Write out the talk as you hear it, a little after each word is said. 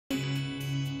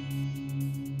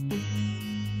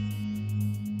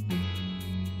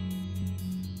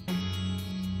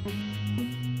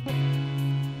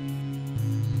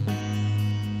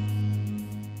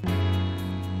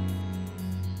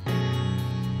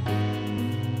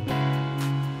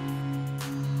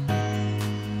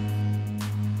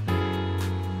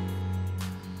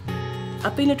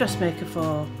I've been a dressmaker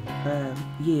for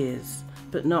years,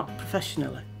 but not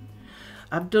professionally.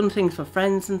 I've done things for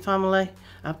friends and family,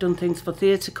 I've done things for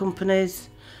theatre companies.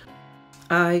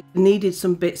 I needed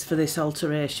some bits for this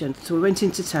alteration, so we went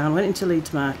into town, went into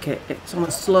Leeds Market. It's on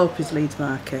a slope, is Leeds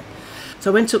Market.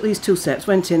 So I went up these 2 steps,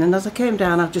 went in, and as I came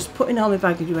down, I was just putting all my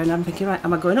baggage away, and I'm thinking, right,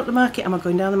 am I going up the market, am I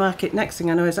going down the market? Next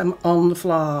thing I know is I'm on the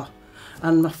floor,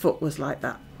 and my foot was like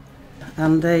that.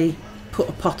 And they put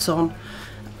a pot on,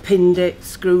 pinned it,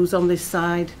 screws on this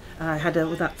side. I had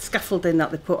that scaffolding that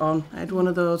they put on. I had one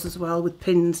of those as well with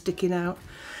pins sticking out.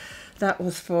 That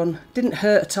was fun. Didn't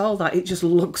hurt at all, that. It just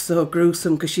looks so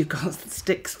gruesome because you've got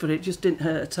sticks, but it just didn't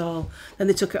hurt at all. Then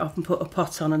they took it off and put a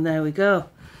pot on, and there we go.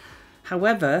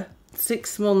 However,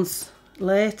 6 months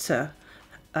later,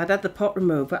 I'd had the pot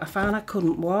removed, but I found I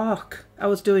couldn't walk. I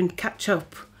was doing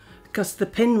catch-up because the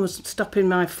pin was stopping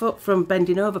my foot from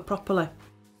bending over properly.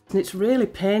 And it's really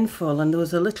painful, and there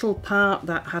was a little part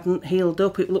that hadn't healed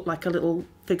up. It looked like a little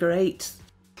figure 8.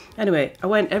 Anyway, I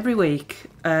went every week,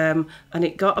 and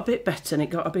it got a bit better, and it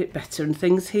got a bit better, and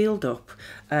things healed up.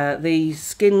 The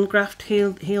skin graft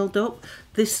healed up.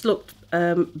 This looked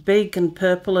big and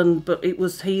purple, but it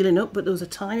was healing up, but there was a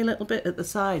tiny little bit at the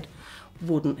side.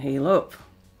 Wouldn't heal up.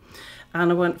 And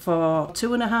I went for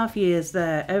 2.5 years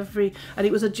there, and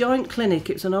it was a joint clinic.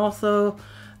 It was an ortho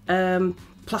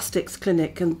plastics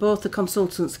clinic, and both the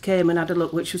consultants came and had a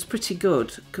look, which was pretty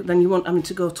good. Then you weren't having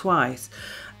to go twice.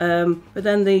 But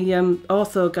then the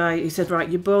ortho guy, he said, right,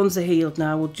 your bones are healed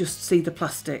now, we'll just see the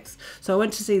plastics. So I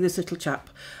went to see this little chap,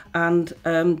 and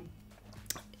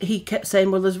he kept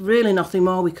saying, well, there's really nothing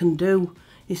more we can do.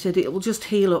 He said, it will just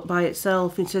heal up by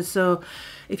itself. He said, so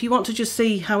if you want to just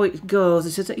see how it goes,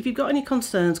 he said, if you've got any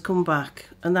concerns, come back.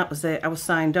 And that was it. I was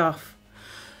signed off.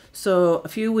 So a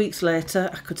few weeks later,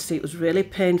 I could see it was really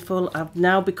painful. I've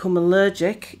now become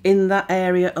allergic in that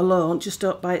area alone, just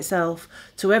up by itself,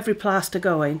 to every plaster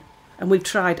going. And we've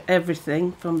tried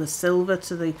everything, from the silver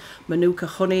to the Manuka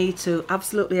honey to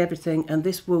absolutely everything. And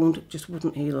this wound just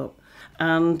wouldn't heal up.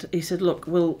 And he said, look,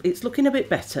 well, it's looking a bit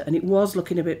better. And it was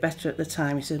looking a bit better at the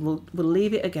time. He said, we'll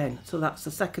leave it again. So that's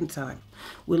the second time.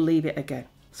 We'll leave it again.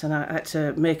 So now I had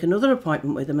to make another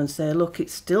appointment with him and say, look,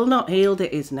 it's still not healed.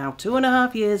 It is now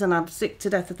 2.5 years and I'm sick to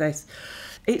death of this.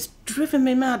 It's driven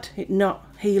me mad, it not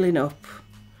healing up.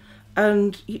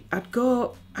 And I'd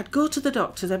go to the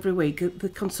doctors every week, the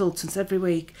consultants every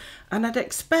week, and I'd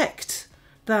expect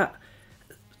that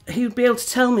he would be able to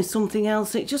tell me something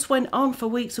else. It just went on for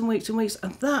weeks and weeks and weeks.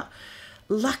 And that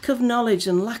lack of knowledge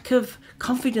and lack of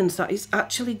confidence that it's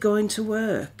actually going to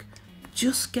work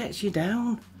just gets you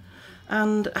down.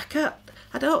 And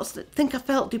I don't think I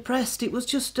felt depressed. It was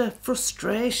just a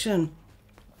frustration.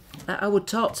 I would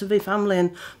talk to my family,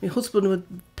 and my husband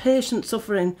would, patient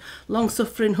suffering,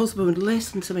 long-suffering husband, would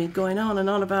listen to me going on and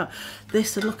on about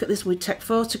this and look at this. We'd take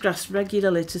photographs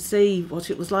regularly to see what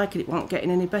it was like, and it wasn't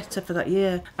getting any better for that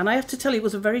year. And I have to tell you, it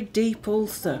was a very deep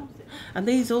ulcer. And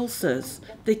these ulcers,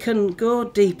 they can go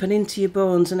deep and into your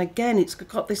bones. And again, it's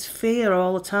got this fear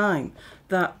all the time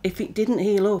that if it didn't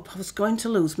heal up, I was going to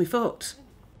lose my foot.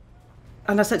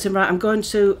 And I said to him, right, I'm going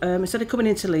to, instead of coming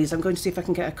into Leeds, I'm going to see if I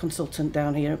can get a consultant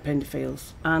down here at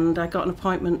Penderfields. And I got an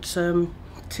appointment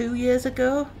 2 years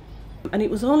ago. And it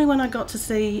was only when I got to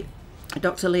see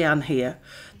Dr. Leanne here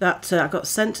that I got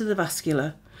sent to the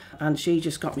vascular, and she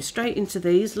just got me straight into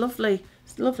these lovely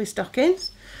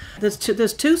stockings. There's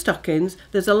two stockings.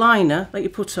 There's a liner that you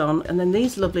put on, and then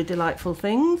these lovely, delightful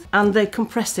things. And they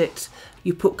compress it.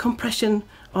 You put compression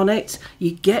on it.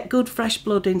 You get good fresh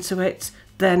blood into it.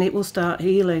 Then it will start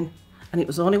healing. And it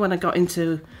was only when I got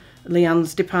into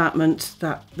Leanne's department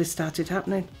that this started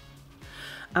happening.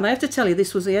 And I have to tell you,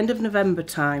 this was the end of November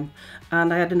time,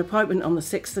 and I had an appointment on the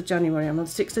 6th of January, and on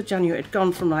the 6th of January it had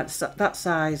gone from like that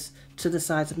size to the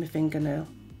size of my fingernail.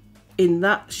 In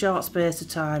that short space of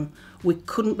time, we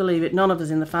couldn't believe it, none of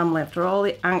us in the family, after all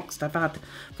the angst I've had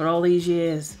for all these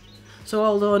years. So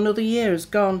although another year has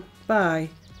gone by,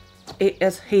 it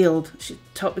has healed. She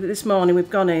told me this morning, we've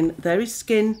gone in, there is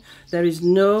skin, there is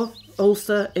no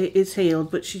ulcer, it is healed,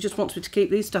 but she just wants me to keep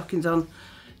these stockings on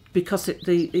because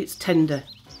it's tender.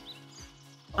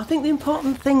 I think the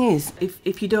important thing is,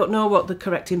 if you don't know what the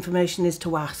correct information is,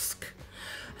 to ask.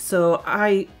 So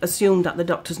I assume that the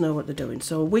doctors know what they're doing.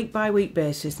 So a week by week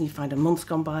basis, and you find a month's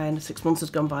gone by, and 6 months has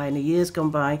gone by, and a year's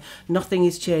gone by, nothing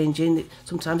is changing.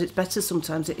 Sometimes it's better,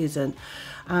 sometimes it isn't.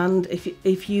 And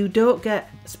if you don't get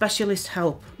specialist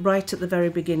help right at the very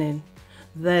beginning,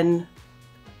 then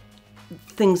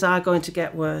things are going to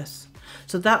get worse.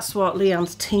 So that's what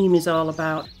Leanne's team is all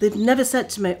about. They've never said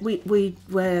to me,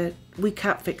 we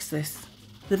can't fix this.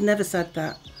 They've never said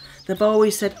that. They've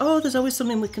always said, oh, there's always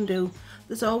something we can do.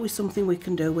 There's always something we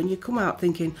can do. When you come out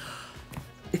thinking,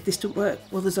 if this doesn't work,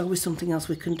 well, there's always something else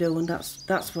we can do, and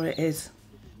that's what it is.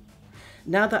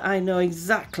 Now that I know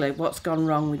exactly what's gone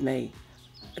wrong with me,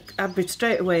 I'd be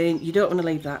straight away in, you don't want to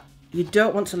leave that. You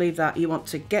don't want to leave that. You want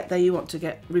to get there. You want to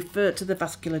get referred to the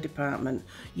vascular department.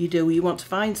 You do. You want to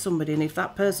find somebody, and if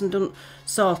that person doesn't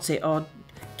sort it or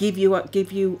give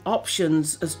you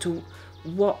options as to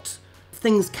what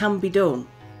things can be done,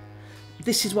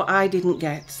 this is what I didn't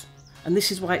get. And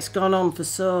this is why it's gone on for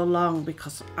so long,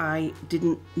 because I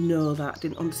didn't know that,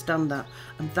 didn't understand that.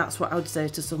 And that's what I would say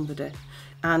to somebody.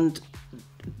 And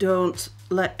don't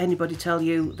let anybody tell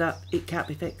you that it can't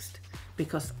be fixed,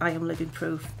 because I am living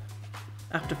proof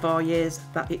after 4 years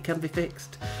that it can be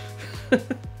fixed.